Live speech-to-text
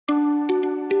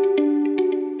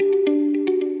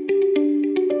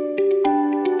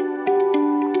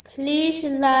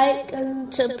like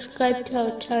and subscribe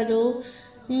to our channel.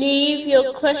 Leave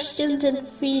your questions and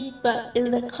feedback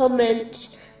in the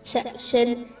comments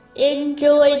section.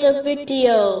 Enjoy the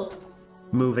video.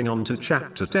 Moving on to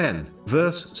chapter 10,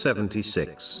 verse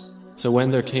 76. So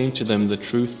when there came to them the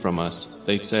truth from us,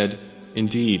 they said,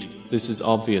 "Indeed, this is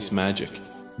obvious magic."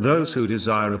 Those who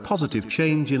desire a positive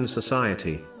change in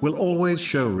society will always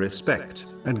show respect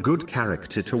and good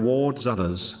character towards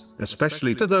others,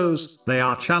 especially to those they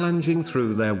are challenging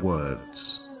through their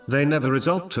words. They never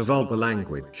resort to vulgar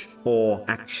language or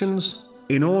actions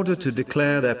in order to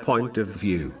declare their point of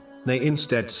view. They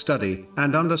instead study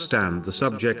and understand the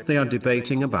subject they are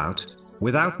debating about,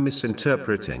 without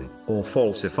misinterpreting or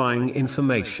falsifying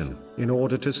information, in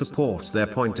order to support their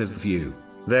point of view.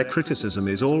 Their criticism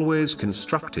is always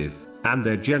constructive, and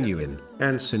their genuine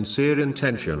and sincere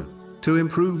intention to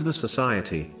improve the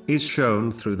society is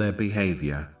shown through their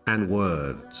behavior and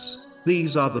words.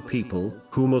 These are the people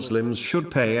who Muslims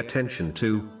should pay attention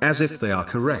to, as if they are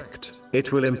correct,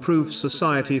 it will improve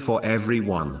society for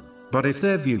everyone. But if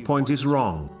their viewpoint is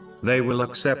wrong, they will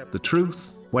accept the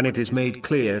truth when it is made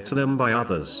clear to them by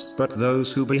others. But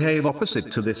those who behave opposite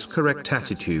to this correct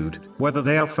attitude, whether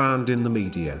they are found in the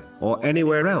media or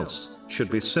anywhere else,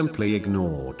 should be simply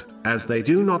ignored, as they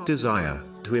do not desire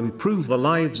to improve the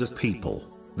lives of people.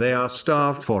 They are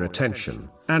starved for attention,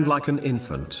 and like an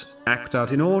infant, act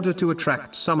out in order to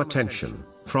attract some attention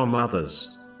from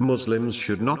others. Muslims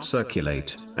should not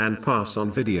circulate and pass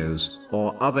on videos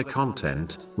or other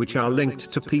content which are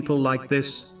linked to people like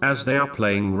this, as they are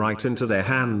playing right into their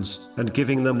hands and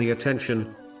giving them the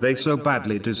attention they so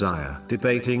badly desire.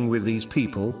 Debating with these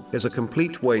people is a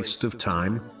complete waste of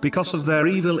time because of their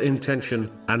evil intention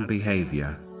and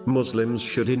behavior. Muslims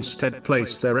should instead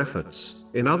place their efforts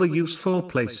in other useful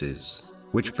places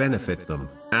which benefit them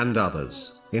and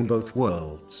others in both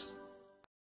worlds.